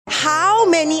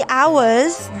many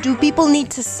hours do people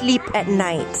need to sleep at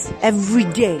night every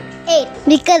day? 8.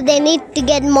 Because they need to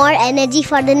get more energy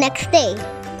for the next day.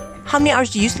 How many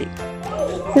hours do you sleep?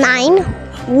 9.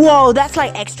 Whoa, that's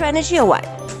like extra energy or what?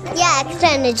 Yeah, extra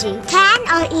energy. 10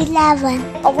 or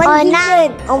 11. Or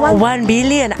 9. Or 1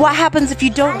 billion. What happens if you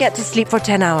don't get to sleep for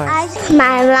 10 hours?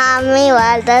 My mommy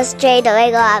will just straight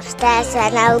away go upstairs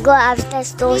and I'll go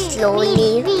upstairs so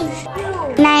slowly.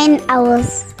 9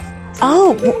 hours.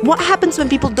 Oh, what happens when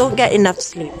people don't get enough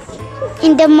sleep?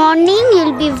 In the morning,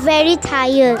 you'll be very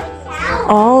tired.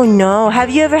 Oh no, have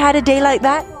you ever had a day like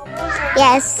that?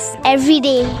 Yes, every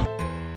day.